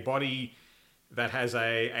 a body that has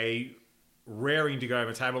a raring to go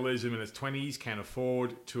metabolism in its 20s can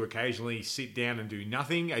afford to occasionally sit down and do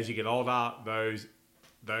nothing. As you get older,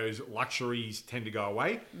 those luxuries tend to go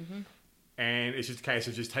away. And it's just a case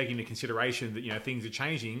of just taking into consideration that, you know, things are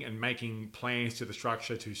changing and making plans to the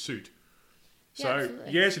structure to suit. So,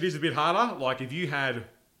 yes, it is a bit harder. Like if you had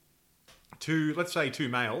let's say two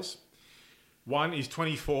males, one is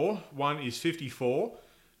 24, one is 54,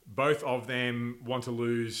 both of them want to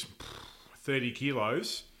lose 30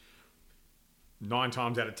 kilos, 9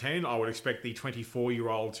 times out of 10, I would expect the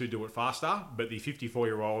 24-year-old to do it faster, but the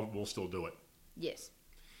 54-year-old will still do it. Yes.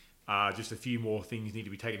 Just a few more things need to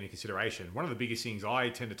be taken into consideration. One of the biggest things I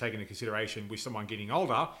tend to take into consideration with someone getting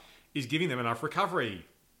older is giving them enough recovery.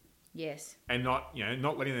 Yes. And not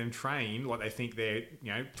letting them train like they think they're,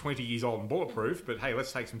 20 years old and bulletproof, but hey,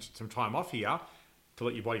 let's take some time off here to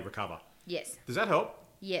let your body recover. Yes. Does that help?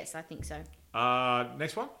 Yes, I think so.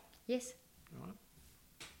 Next one? Yes. All right.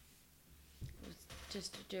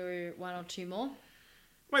 Just to do one or two more.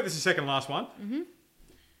 Wait, this is the second last one.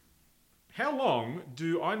 How long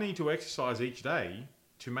do I need to exercise each day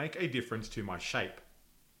to make a difference to my shape?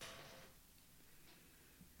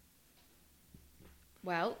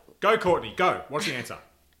 Well, Go, Courtney, go. What's the answer?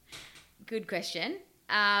 good question.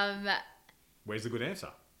 Where's the good answer?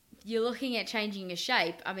 You're looking at changing your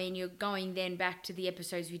shape. I mean, you're going then back to the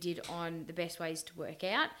episodes we did on the best ways to work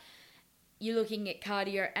out. You're looking at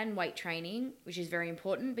cardio and weight training, which is very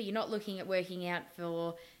important, but you're not looking at working out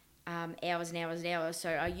for hours and hours and hours. So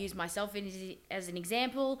I use myself as an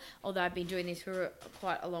example. Although I've been doing this for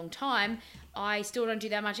quite a long time, I still don't do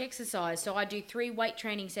that much exercise. So I do 3 weight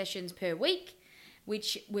training sessions per week,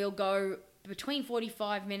 which will go between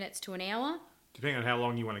 45 minutes to an hour. Depending on how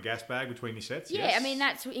long you want a gas bag between your sets. Yeah, yes. I mean,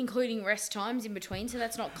 that's including rest times in between, so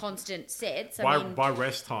that's not constant sets. By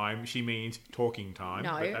rest time, she means talking time.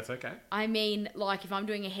 No. But that's okay. I mean, like, if I'm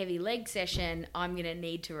doing a heavy leg session, I'm going to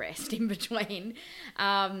need to rest in between.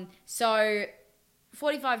 So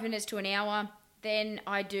 45 minutes to an hour. Then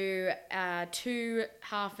I do 2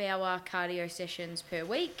 half-hour cardio sessions per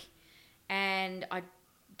week. And I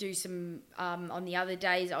do some, on the other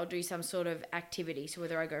days, I'll do some sort of activity. So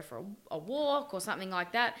whether I go for a walk or something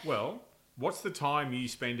like that. Well, what's the time you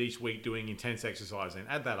spend each week doing intense exercise then?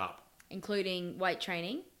 Add that up. Including weight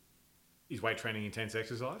training. Is weight training intense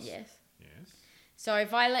exercise? Yes. Yes. So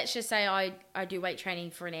if let's just say I do weight training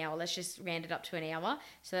for an hour, let's just round it up to an hour.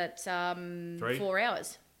 So that's 4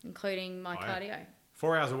 hours, including my cardio.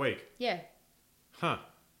 4 hours a week? Yeah. Huh.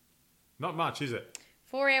 Not much, is it?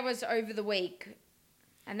 4 hours over the week.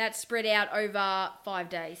 And that's spread out over 5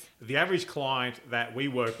 days. The average client that we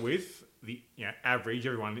work with, average,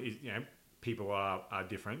 everyone is, people are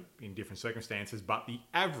different in different circumstances, but the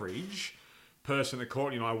average person that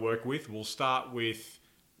Courtney and I work with will start with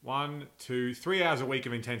 1, 2, 3 hours a week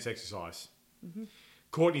of intense exercise. Mm-hmm.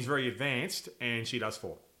 Courtney's very advanced and she does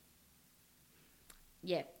 4.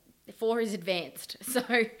 Yeah, 4 is advanced. So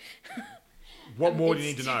what more do you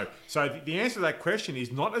need to know? So the answer to that question is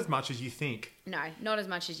not as much as you think. No, not as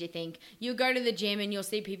much as you think. You'll go to the gym and you'll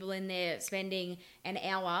see people in there spending an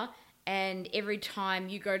hour, and every time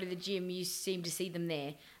you go to the gym, you seem to see them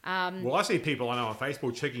there. Well, I see people I know on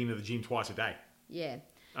Facebook checking into the gym twice a day. Yeah.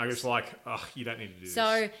 I'm just like, you don't need to do this.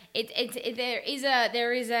 So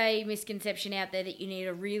there is a misconception out there that you need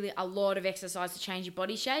a lot of exercise to change your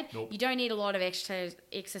body shape. Nope. You don't need a lot of exercise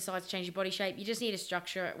to change your body shape. You just need to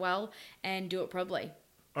structure it well and do it properly.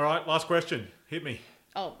 All right, last question. Hit me.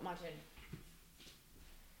 Oh, my turn.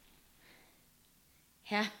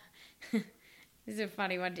 This is a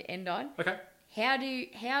funny one to end on. Okay. How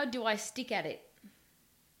do I stick at it?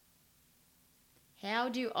 How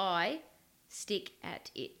do I stick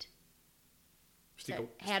at it?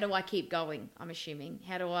 How do I keep going? I'm assuming.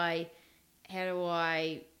 How do I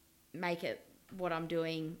make it what I'm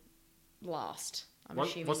doing last?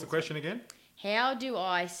 What's the question again? How do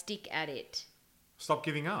I stick at it? Stop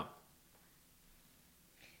giving up.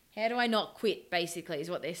 How do I not quit, basically, is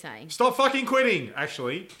what they're saying. Stop fucking quitting.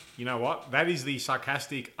 Actually, you know what? That is the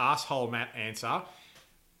sarcastic asshole Matt answer.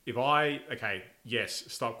 Yes,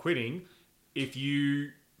 stop quitting. If you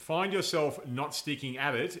find yourself not sticking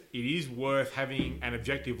at it, it is worth having an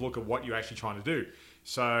objective look at what you're actually trying to do.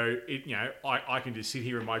 So, I can just sit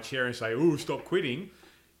here in my chair and say, "Ooh, stop quitting."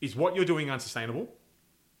 Is what you're doing unsustainable?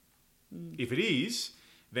 If it is,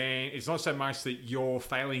 then it's not so much that you're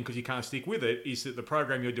failing because you can't stick with it, is that the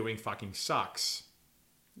program you're doing fucking sucks.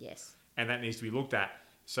 Yes. And that needs to be looked at.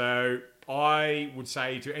 So I would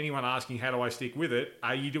say to anyone asking, how do I stick with it?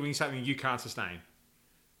 Are you doing something you can't sustain?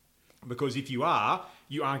 Because if you are,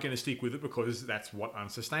 you aren't going to stick with it because that's what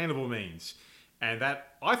unsustainable means. And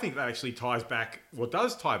that, I think that actually does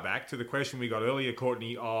tie back to the question we got earlier,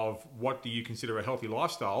 Courtney, of what do you consider a healthy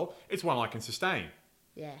lifestyle? It's one I can sustain.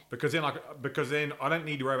 Yeah. Because then I don't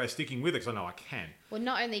need to worry about sticking with it because I know I can. Well,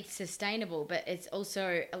 not only sustainable, but it's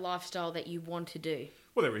also a lifestyle that you want to do.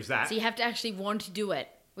 Well, there is that. So you have to actually want to do it,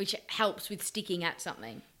 which helps with sticking at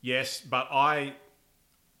something. Yes, but I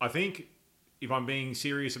think if I'm being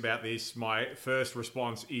serious about this, my first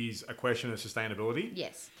response is a question of sustainability.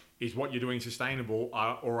 Yes. Is what you're doing sustainable,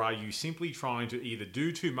 or are you simply trying to either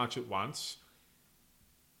do too much at once,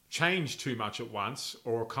 change too much at once,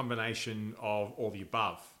 or a combination of all the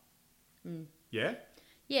above? Yeah?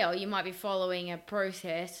 Yeah, or you might be following a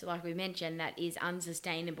process, like we mentioned, that is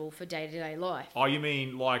unsustainable for day-to-day life. Oh, you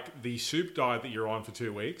mean like the soup diet that you're on for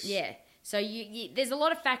 2 weeks? Yeah. So there's a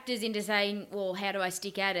lot of factors into saying, well, how do I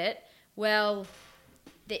stick at it? Well,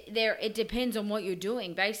 it depends on what you're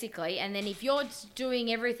doing, basically. And then if you're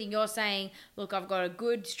doing everything, you're saying, look, I've got a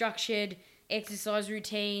good structured exercise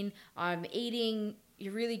routine, I'm eating a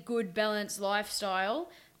really good balanced lifestyle,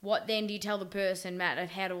 what then do you tell the person, Matt,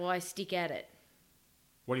 of how do I stick at it?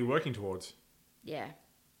 What are you working towards? Yeah,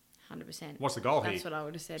 100%. What's the goal here? That's what I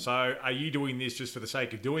would have said. So are you doing this just for the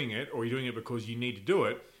sake of doing it, or are you doing it because you need to do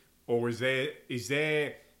it? Or is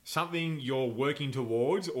there something you're working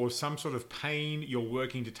towards, or some sort of pain you're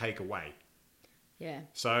working to take away? Yeah.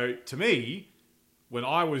 So to me, when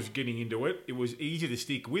I was getting into it, it was easy to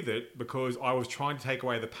stick with it because I was trying to take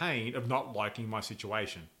away the pain of not liking my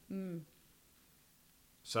situation.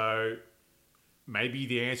 So maybe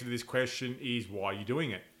the answer to this question is why you're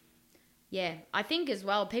doing it. Yeah, I think as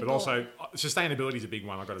well, people... But also, sustainability is a big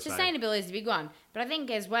one, I've got to say. Sustainability is a big one. But I think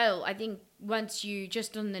as well, once you,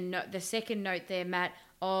 just on the second note there, Matt,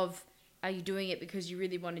 of are you doing it because you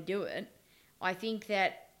really want to do it, I think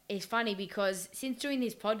that it's funny because since doing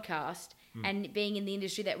this podcast and being in the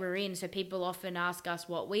industry that we're in, so people often ask us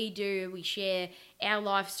what we do, we share our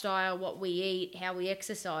lifestyle, what we eat, how we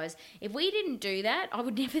exercise. If we didn't do that, I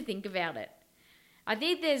would never think about it. I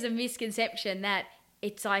think there's a misconception that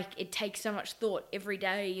it's like it takes so much thought every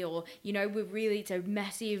day, or, it's a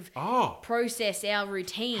massive process, our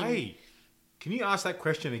routine. Hey, can you ask that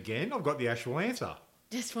question again? I've got the actual answer.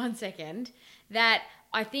 Just 1 second. That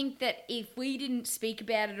I think that if we didn't speak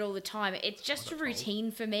about it all the time, it's just a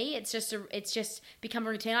routine for me. It's just become a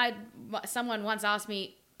routine. Someone once asked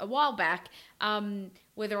me a while back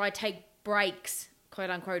whether I take breaks, quote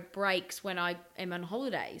unquote breaks, when I am on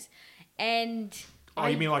holidays, and.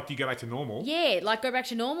 You mean like do you go back to normal? Yeah, like go back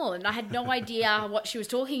to normal. And I had no idea what she was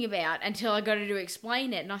talking about until I got her to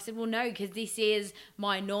explain it. And I said, well, no, because this is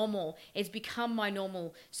my normal. It's become my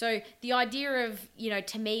normal. So the idea of,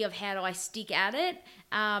 to me, of how do I stick at it,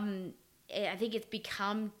 I think it's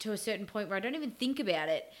become to a certain point where I don't even think about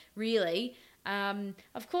it, really.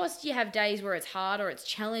 Of course, you have days where it's hard or it's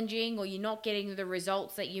challenging or you're not getting the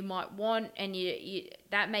results that you might want, and you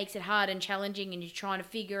that makes it hard and challenging, and you're trying to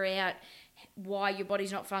figure out why your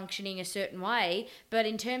body's not functioning a certain way. But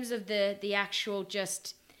in terms of the actual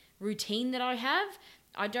just routine that I have,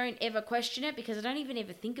 I don't ever question it because I don't even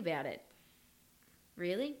ever think about it,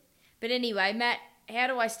 really. But anyway, Matt, how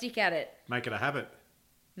do I stick at it? Make it a habit.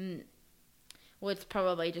 Well, it's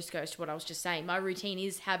probably just goes to what I was just saying. My routine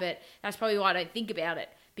is habit. That's probably why I don't think about it,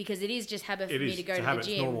 because it is just habit for me to go to the gym.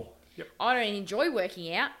 It's normal. Yep. I don't enjoy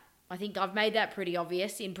working out. I think I've made that pretty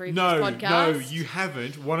obvious in previous podcasts. No, you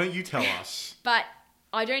haven't. Why don't you tell us? But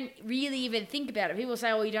I don't really even think about it. People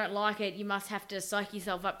say, you don't like it, you must have to psych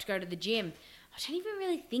yourself up to go to the gym. I don't even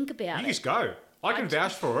really think about it. You just go. I can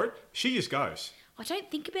vouch for it. She just goes. I don't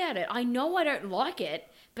think about it. I know I don't like it,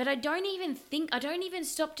 but I don't even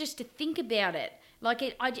stop just to think about it. Like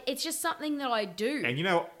it's just something that I do.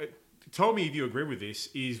 And tell me if you agree with this,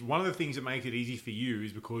 is one of the things that makes it easy for you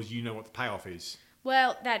is because you know what the payoff is.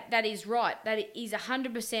 Well, that is right. That is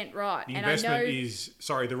 100% right. The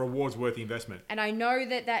investment the reward's worth the investment. And I know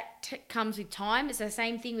that comes with time. It's the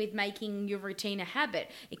same thing with making your routine a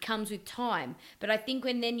habit. It comes with time. But I think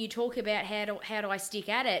when then you talk about how do I stick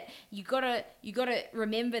at it, you gotta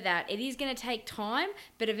remember that it is going to take time,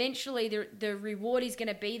 but eventually the reward is going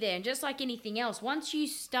to be there. And just like anything else, once you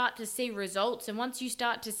start to see results and once you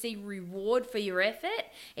start to see reward for your effort,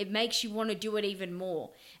 it makes you want to do it even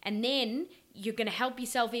more. And then you're going to help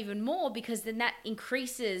yourself even more, because then that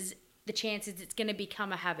increases the chances it's going to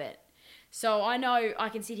become a habit. So I know I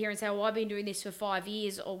can sit here and say, I've been doing this for 5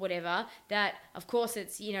 years or whatever, that of course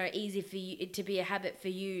it's, easy for you to be a habit for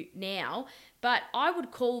you now, but I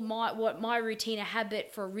would call my routine a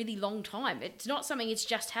habit for a really long time. It's not something it's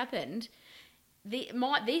just happened.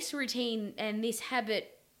 This routine and this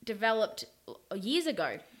habit developed years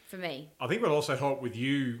ago. For me. I think what also helped with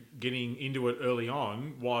you getting into it early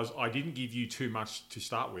on was I didn't give you too much to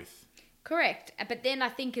start with. Correct. But then I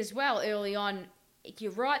think as well, early on,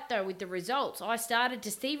 you're right though, with the results. I started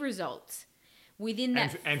to see results. Within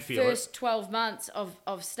that first 12 months of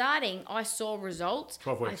starting, I saw results.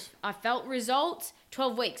 12 weeks. I felt results.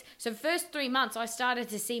 12 weeks. So first 3 months, I started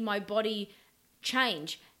to see my body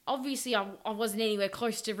change. Obviously, I wasn't anywhere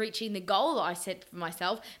close to reaching the goal I set for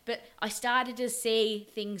myself, but I started to see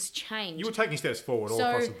things change. You were taking steps forward all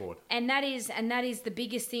across the board. And that is the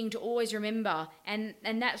biggest thing to always remember. And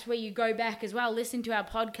that's where you go back as well. Listen to our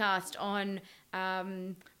podcast on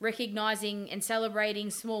recognizing and celebrating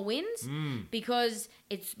small wins, because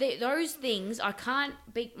it's those things, I can't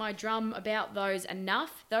beat my drum about those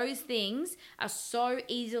enough. Those things are so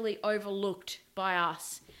easily overlooked by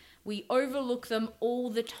us. We overlook them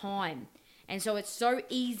all the time. And so it's so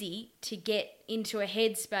easy to get into a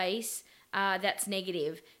headspace that's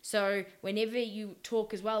negative. So whenever you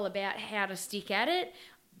talk as well about how to stick at it,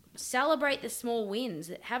 celebrate the small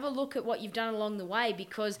wins. Have a look at what you've done along the way,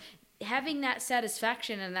 because having that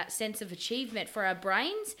satisfaction and that sense of achievement for our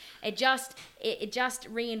brains, it just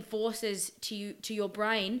reinforces to your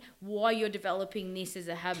brain why you're developing this as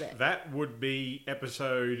a habit. That would be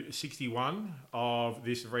episode 61 of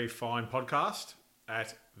this very fine podcast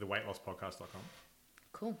at theweightlosspodcast.com.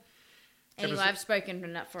 Cool. Anyway, I've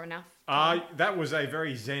spoken for enough. That was a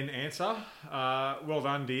very zen answer. Well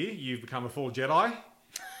done, dear. You've become a full Jedi.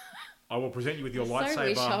 I will present you with your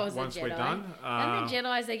lightsaber once we're done. And the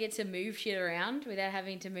Jedis, they get to move shit around without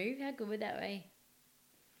having to move. How good would that be?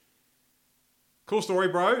 Cool story,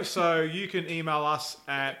 bro. So you can email us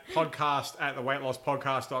at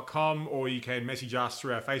podcast@theweightlosspodcast.com, or you can message us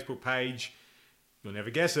through our Facebook page. You'll never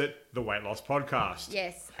guess it, The Weight Loss Podcast.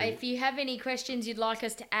 Yes. If you have any questions you'd like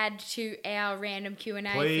us to add to our random Q&A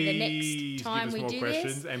for the next time we do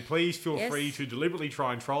this. And please feel free to deliberately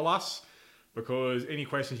try and troll us, because any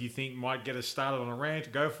questions you think might get us started on a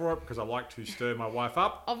rant, go for it, because I like to stir my wife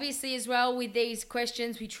up. Obviously, as well, with these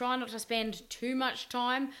questions, we try not to spend too much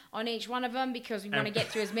time on each one of them, because we want to get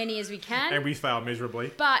through as many as we can. And we fail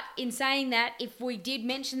miserably. But in saying that, if we did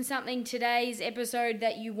mention something today's episode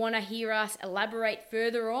that you want to hear us elaborate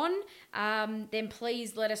further on, then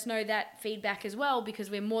please let us know that feedback as well, because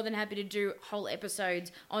we're more than happy to do whole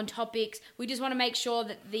episodes on topics. We just want to make sure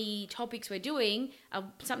that the topics we're doing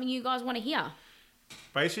are something you guys want to hear.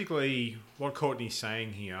 Basically, what Courtney's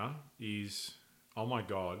saying here is, oh my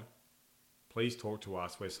God, please talk to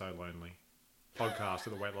us. We're so lonely. Podcast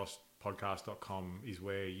at theweightlosspodcast.com is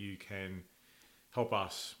where you can help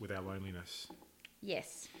us with our loneliness.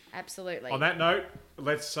 Yes, absolutely. On that note,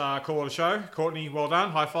 let's call it a show. Courtney, well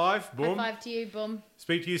done. High five. Boom. High five to you. Boom.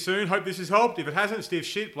 Speak to you soon. Hope this has helped. If it hasn't, stiff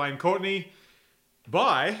shit. Blame Courtney.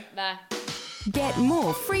 Bye. Bye. Get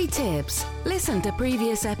more free tips, listen to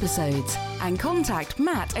previous episodes, and contact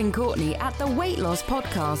Matt and Courtney at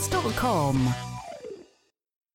theweightlosspodcast.com.